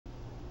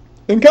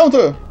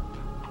Encounter!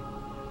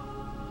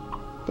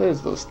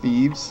 There's those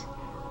thieves.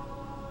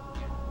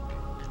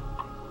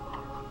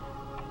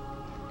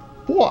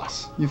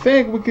 Boss, you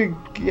think we could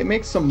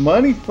make some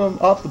money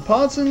off the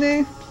parts in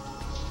there?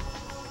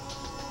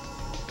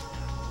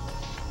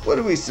 What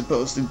are we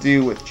supposed to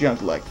do with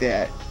junk like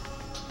that?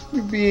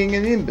 You're being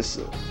an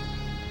imbecile.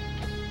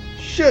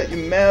 Shut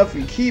your mouth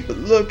and keep a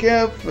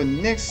lookout for the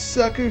next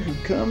sucker who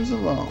comes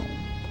along.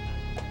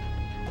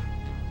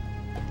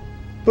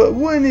 But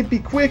wouldn't it be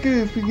quicker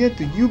if we get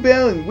the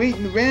U-Bell and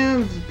waiting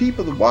around for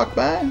people to walk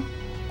by?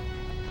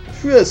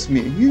 Trust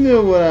me, you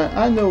know what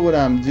I know what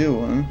I'm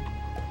doing.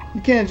 You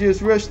can't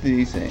just rush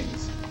these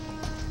things.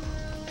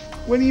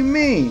 What do you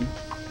mean?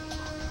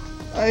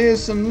 I hear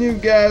some new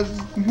guy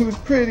who's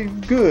pretty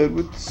good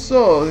with the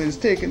sword who's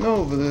taken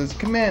over the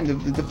command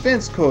of the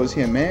defense corps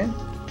here, man.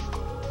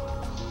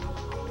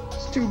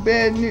 It's too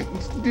bad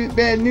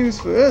news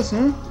for us,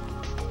 huh?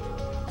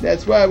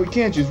 That's why we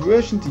can't just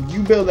rush into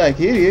U-Bell like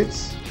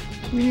idiots.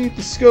 We need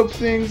to scope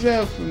things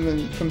out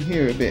from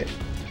here a bit.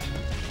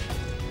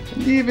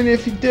 And even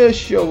if he does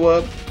show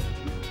up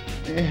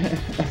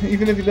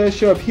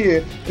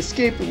here,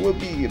 escaping will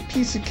be a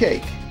piece of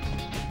cake.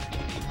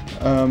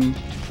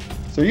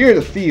 So you're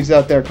the thieves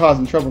out there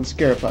causing trouble in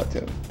S.C.E.A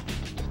Plateau.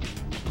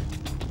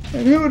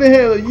 And who the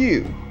hell are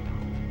you?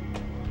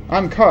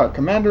 I'm Carr,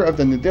 commander of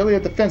the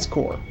Nadelia Defense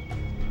Corps.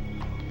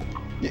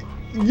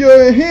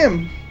 You're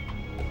him!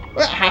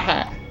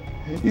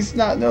 You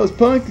snot-nosed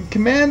punk,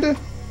 commander?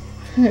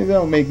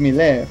 Don't make me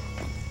laugh.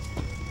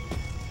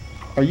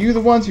 Are you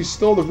the ones who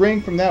stole the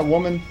ring from that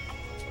woman?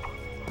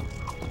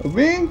 A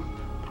ring?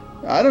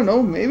 I don't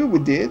know, maybe we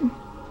did.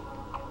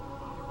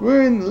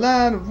 We're in the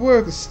line of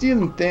work of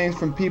stealing things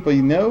from people,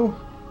 you know.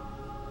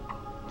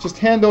 Just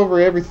hand over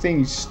everything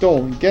you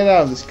stole and get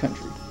out of this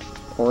country.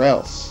 Or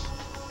else.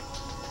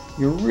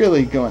 You're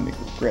really going to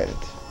regret it.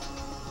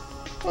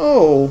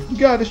 Oh, you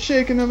got a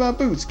shaking of my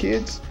boots,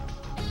 kids.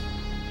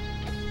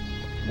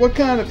 What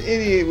kind of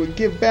idiot would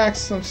give back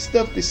some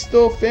stuff they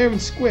stole fair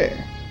and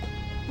square?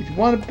 If you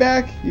want it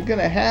back, you're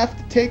gonna have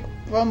to take it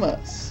from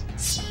us.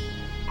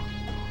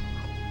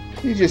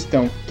 You just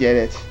don't get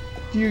it.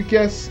 Do you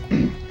guess?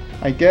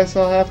 I guess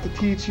I'll have to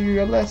teach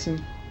you a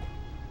lesson.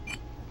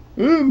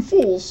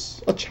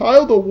 False. A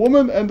child, a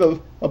woman, and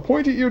a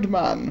pointy-eared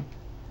man.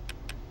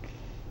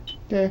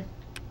 Okay.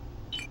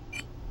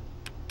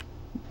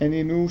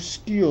 Any new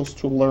skills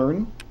to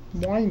learn?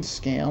 Wine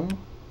scam.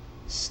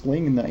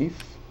 Sling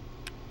knife.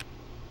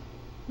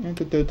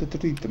 Antidote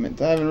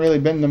treatment. I haven't really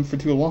been in them for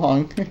too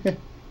long.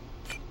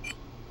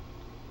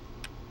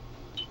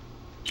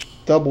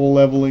 Double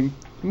leveling.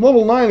 I'm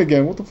level 9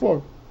 again, what the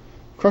fuck?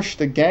 Crush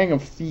the gang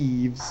of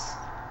thieves.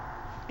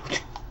 Here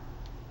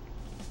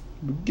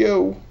we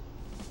go.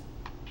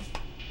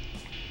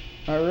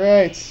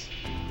 Alright.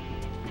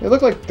 They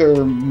look like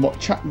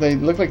they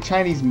look like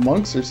Chinese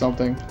monks or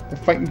something. They're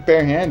fighting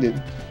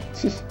barehanded.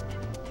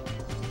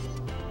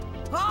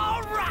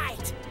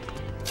 Alright.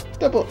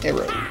 Double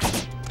arrow.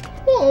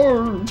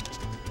 Oh.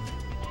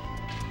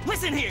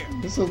 Listen here.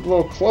 This is a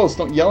little close,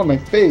 don't yell in my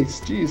face.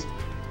 Jeez.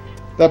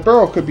 That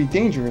barrel could be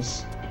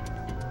dangerous.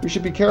 We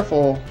should be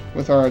careful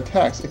with our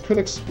attacks. It could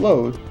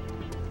explode.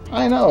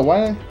 I know.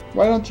 Why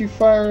don't you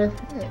fire?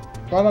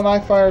 Why don't I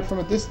fire it from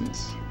a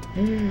distance?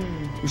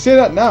 You say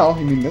that now.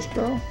 You mean this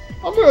barrel?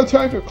 I'm gonna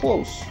attack it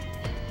close.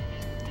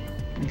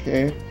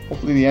 Okay.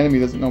 Hopefully the enemy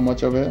doesn't know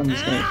much of it. I'm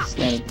just gonna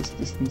stand at this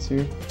distance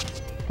here.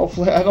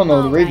 Hopefully I don't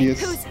know the radius.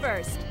 Who's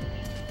first?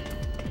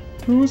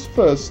 Who's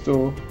first,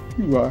 though?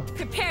 You are.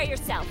 Prepare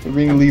yourself. The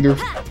ringleader.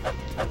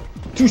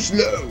 Too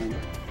slow.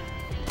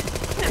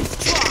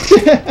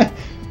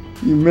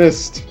 You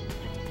missed.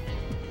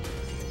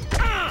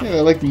 Yeah,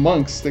 they're like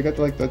monks. They got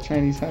like the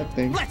Chinese hat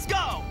thing. Let's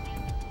go.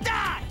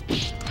 Die.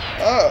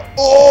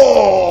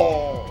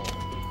 Oh!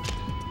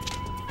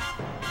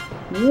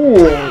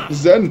 Whoa!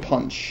 Zen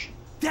punch.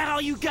 That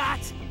all you got?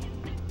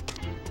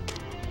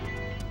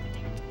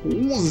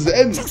 Ooh,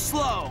 Zen. Too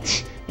slow.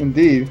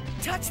 Indeed.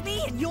 Touch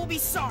me and you'll be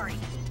sorry.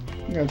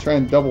 I'm gonna try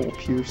and double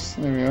pierce.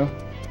 There we go.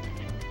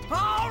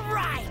 All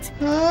right.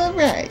 All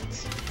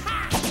right.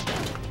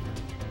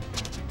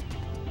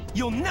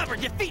 You'll never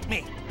defeat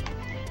me.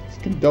 This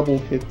can double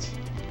hit.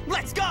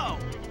 Let's go.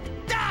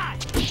 Die.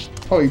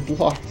 Oh, he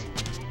blocked.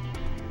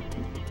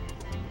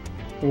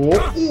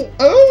 Oh,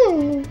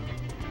 oh,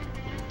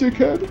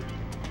 dickhead.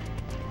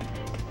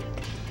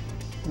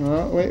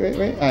 Oh,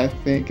 wait. I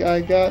think I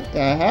got.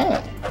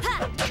 Aha.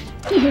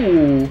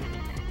 Ooh.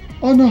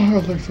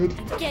 Annihilated.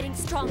 Getting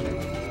stronger.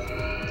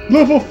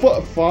 Level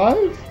 5?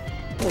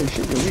 Holy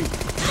shit, you're weak.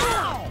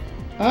 Ow.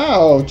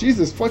 Ow,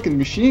 Jesus, fucking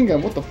machine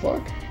gun, what the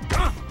fuck?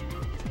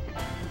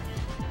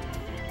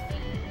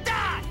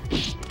 Die.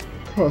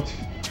 Cut.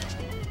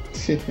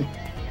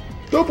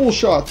 Double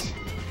shot.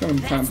 Gonna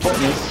be kind of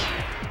pointless.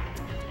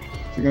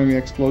 Is it gonna be an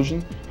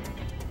explosion?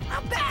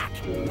 I'm back.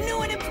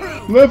 New and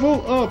improved.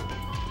 Level up.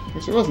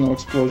 Guess there was no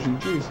explosion,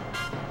 jeez.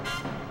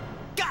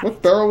 Got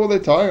What barrel were they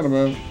talking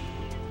about?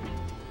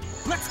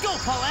 Let's go,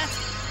 Paulette.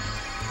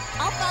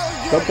 I'll follow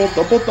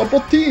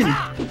Double team!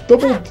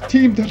 Double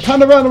team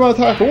panorama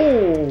attack!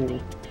 Oh!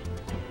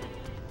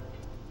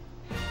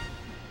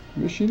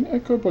 Mission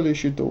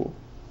accomplished.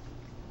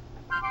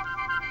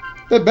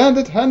 The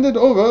bandit handed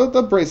over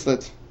the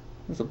bracelet.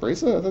 There's a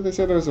bracelet? I thought they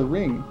said there was a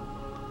ring.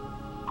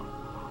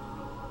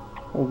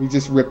 Oh, we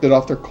just ripped it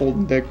off their cold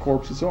and dead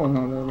corpses. Oh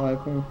no, they're alive.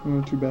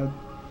 Oh, too bad.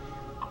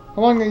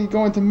 How long are you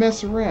going to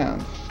mess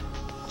around?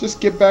 Just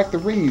get back the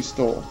ring you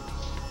stole.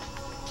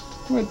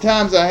 How many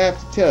times I have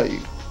to tell you?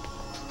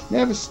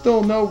 Never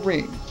stole no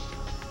ring.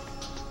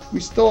 We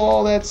stole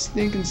all that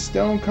stinking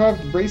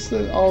stone-carved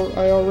bracelet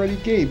I already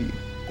gave you.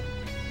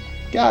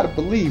 Gotta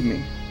believe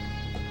me.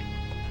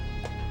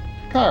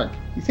 Kark,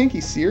 you think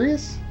he's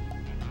serious?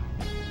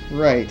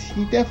 Right,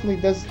 he definitely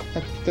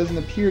doesn't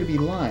appear to be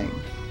lying.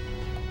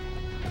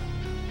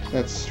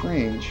 That's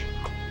strange.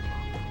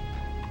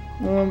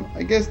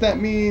 I guess that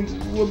means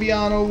we'll be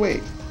on our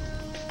way.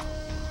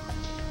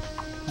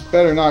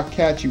 Better not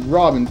catch you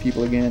robbing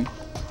people again.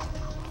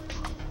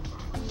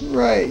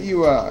 Right,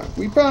 you are.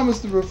 We promise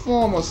to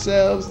reform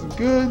ourselves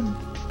to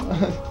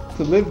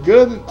live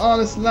good and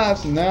honest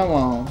lives from now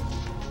on.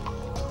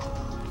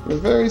 We're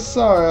very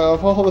sorry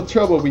of all the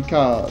trouble we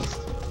caused.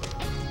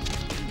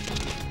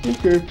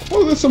 Okay.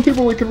 Oh, there's some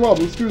people we can rob.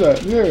 Let's do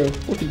that. Yeah,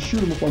 fucking shoot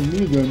them with my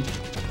minigun.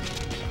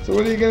 So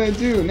what are you gonna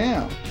do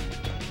now?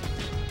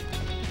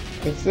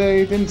 If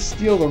they didn't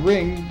steal the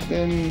ring,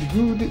 then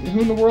who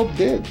in the world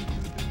did?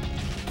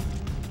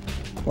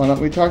 Why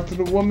don't we talk to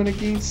the woman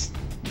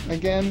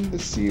again to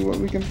see what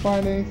we can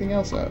find anything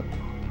else out?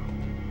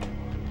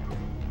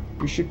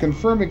 We should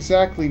confirm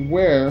exactly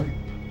where,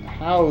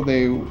 how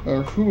they,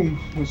 or whom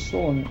was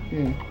stolen it.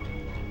 Yeah.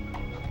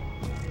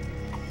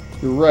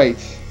 You're right.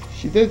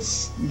 She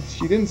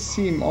didn't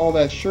seem all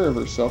that sure of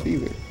herself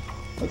either.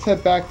 Let's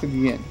head back to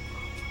the inn.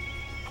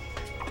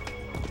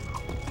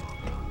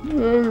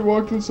 Yeah, you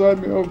walked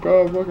inside me. Oh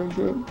god, fucking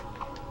shit.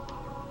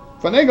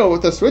 Finagle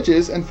with the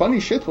switches and funny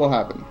shit will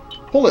happen.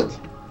 Pull it.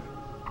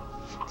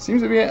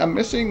 Seems to be a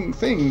missing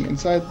thing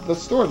inside the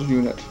storage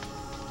unit.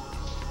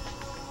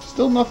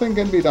 Still nothing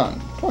can be done.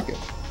 Fuck it.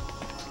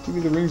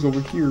 Maybe the ring's over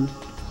here.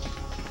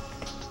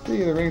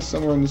 Maybe the ring's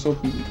somewhere in this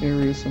open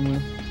area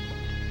somewhere.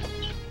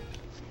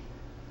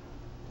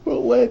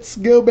 Well, let's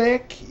go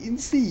back and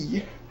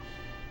see.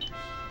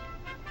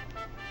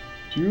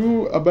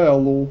 You a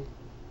bello.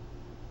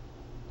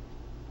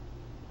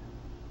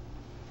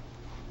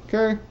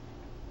 Okay.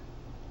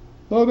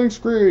 Loading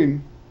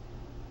screen.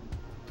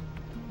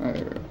 There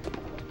we go.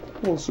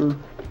 Hello, sir.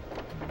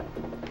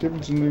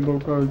 Difference in the low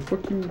card.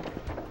 Fuck you.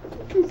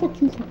 Fuck you,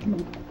 fuck you, fuck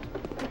you.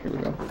 Here we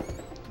go.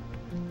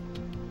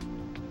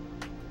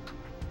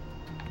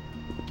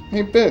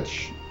 Hey,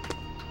 bitch.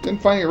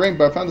 Didn't find your ring,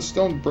 but I found a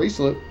stone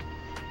bracelet.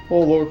 Oh,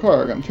 lower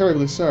card. I'm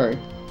terribly sorry.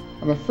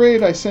 I'm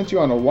afraid I sent you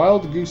on a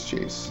wild goose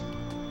chase.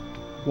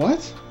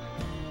 What?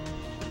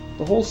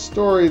 The whole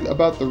story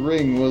about the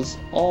ring was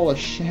all a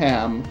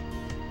sham.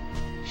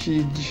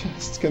 She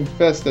just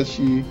confessed that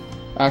she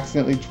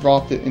accidentally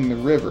dropped it in the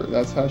river.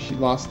 That's how she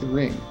lost the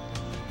ring.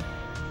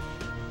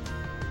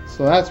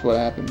 So that's what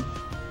happened.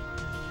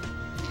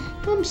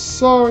 I'm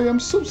sorry. I'm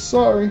so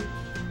sorry.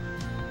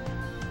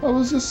 I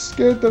was just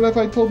scared that if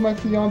I told my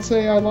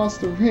fiancé I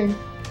lost the ring,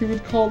 he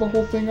would call the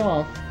whole thing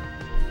off.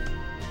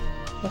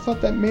 I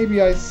thought that maybe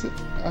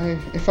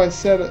if I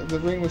said the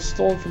ring was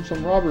stolen from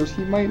some robbers,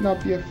 he might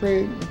not be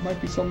afraid, he might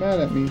be so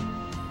mad at me.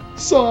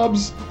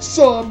 Sobs!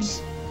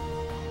 Sobs!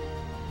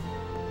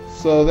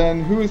 So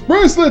then, whose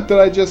bracelet did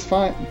I just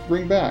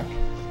bring back?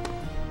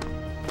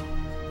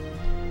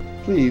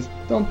 Please,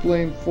 don't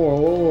blame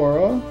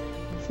Feora,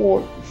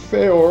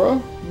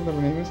 whatever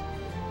her name is.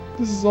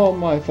 This is all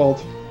my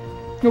fault.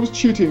 I was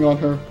cheating on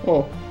her.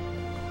 Oh.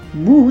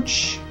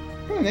 Mooch?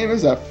 What name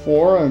is that?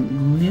 Feora and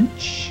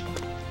Mooch?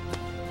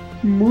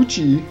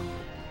 Moochie.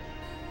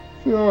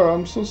 Feora,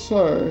 I'm so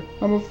sorry.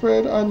 I'm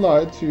afraid I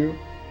lied to you.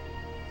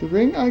 The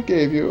ring I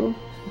gave you,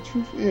 the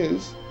truth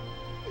is,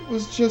 it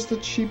was just a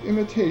cheap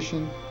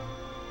imitation.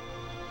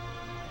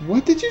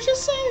 What did you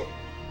just say?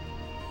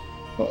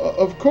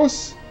 Of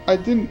course, I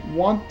didn't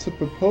want to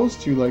propose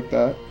to you like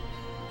that.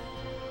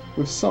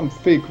 With some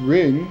fake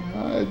ring.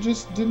 I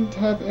just didn't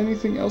have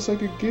anything else I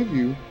could give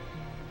you.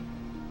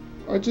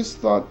 I just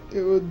thought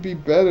it would be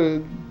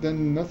better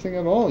than nothing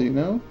at all, you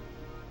know?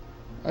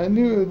 I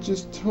knew it would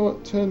just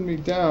turn me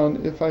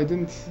down if I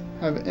didn't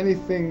have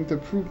anything to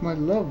prove my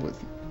love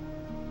with you.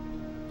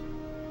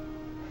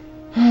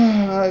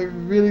 I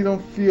really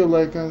don't feel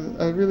like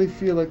I really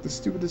feel like the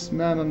stupidest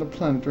man on the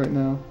planet right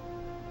now.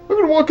 I'm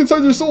gonna walk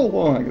inside your soul!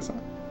 Oh, I guess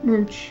not.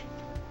 Mooch.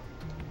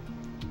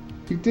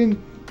 You didn't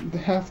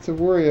have to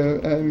worry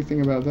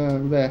anything about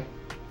that.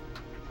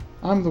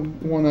 I'm the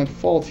one at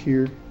fault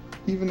here,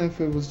 even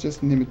if it was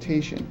just an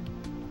imitation.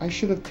 I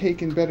should have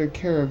taken better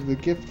care of the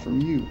gift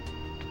from you.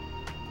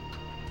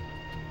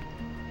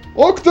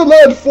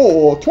 Octolad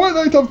 4,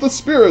 Twilight of the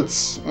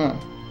Spirits!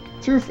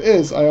 Truth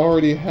is, I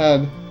already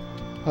had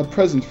a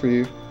present for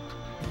you.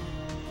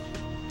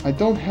 I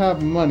don't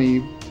have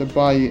money to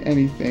buy you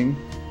anything,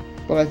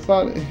 but I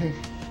thought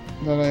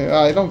that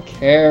I don't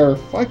care.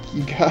 Fuck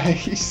you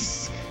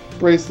guys.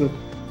 Bracelet.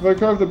 If I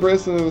carved the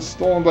bracelet, it was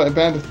stolen by a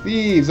band of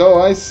thieves.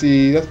 Oh, I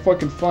see. That's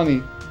fucking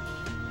funny.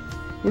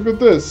 Look at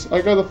this.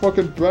 I got a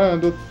fucking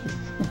brand of...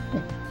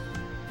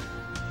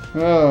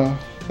 Oh,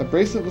 the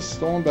bracelet was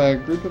stolen by a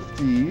group of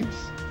thieves.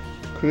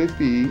 Could it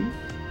be?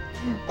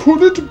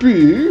 Could it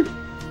be?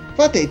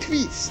 What a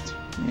twist.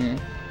 Yeah.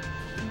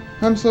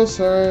 I'm so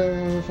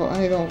sorry.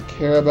 I don't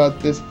care about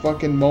this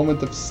fucking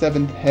moment of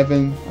seventh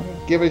heaven. I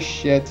don't give a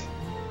shit.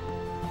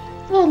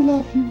 I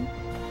love you.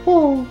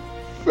 Oh,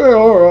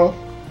 Farah.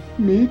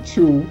 Me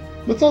too.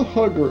 Let's not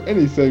hug or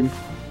anything.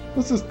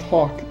 Let's just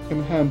talk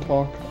and hand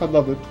talk. I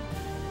love it.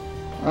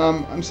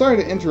 I'm sorry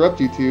to interrupt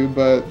you two,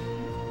 but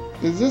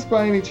is this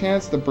by any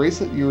chance the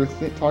bracelet you were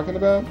talking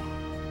about?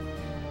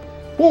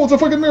 Oh, it's a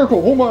fucking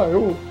miracle! Oh my!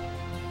 Oh.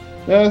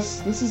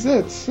 Yes, this is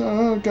it.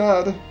 Oh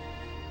god.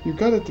 You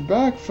got it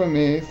back from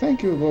me.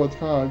 Thank you, Lord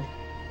Cog.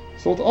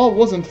 So it all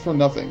wasn't for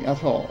nothing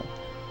at all.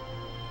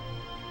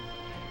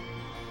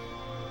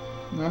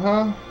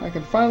 Uh-huh. I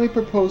can finally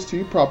propose to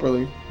you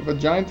properly with a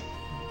giant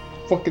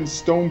fucking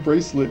stone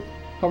bracelet.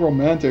 How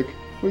romantic.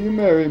 Will you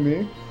marry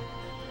me?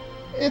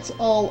 It's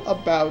all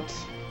about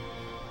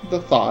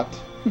the thought.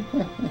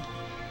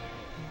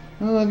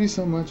 I love you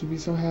so much. We'll be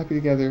so happy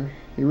together.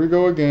 Here we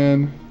go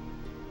again.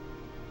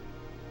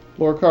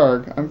 Lord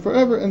Karg, I'm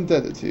forever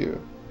indebted to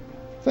you.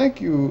 Thank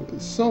you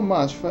so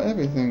much for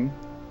everything.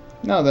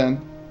 Now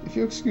then, if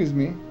you excuse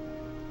me.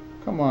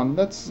 Come on,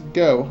 let's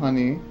go,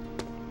 honey.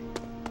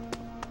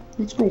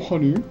 Let's go,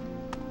 honey.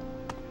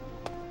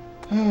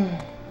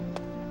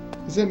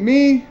 Is it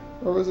me?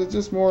 Or was it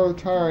just more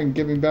tiring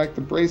giving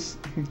the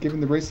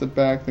bracelet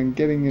back than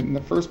getting it in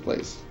the first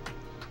place?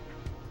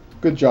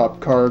 Good job,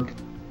 Karg.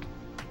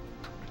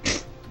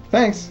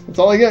 Thanks, that's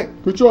all I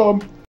get. Good job.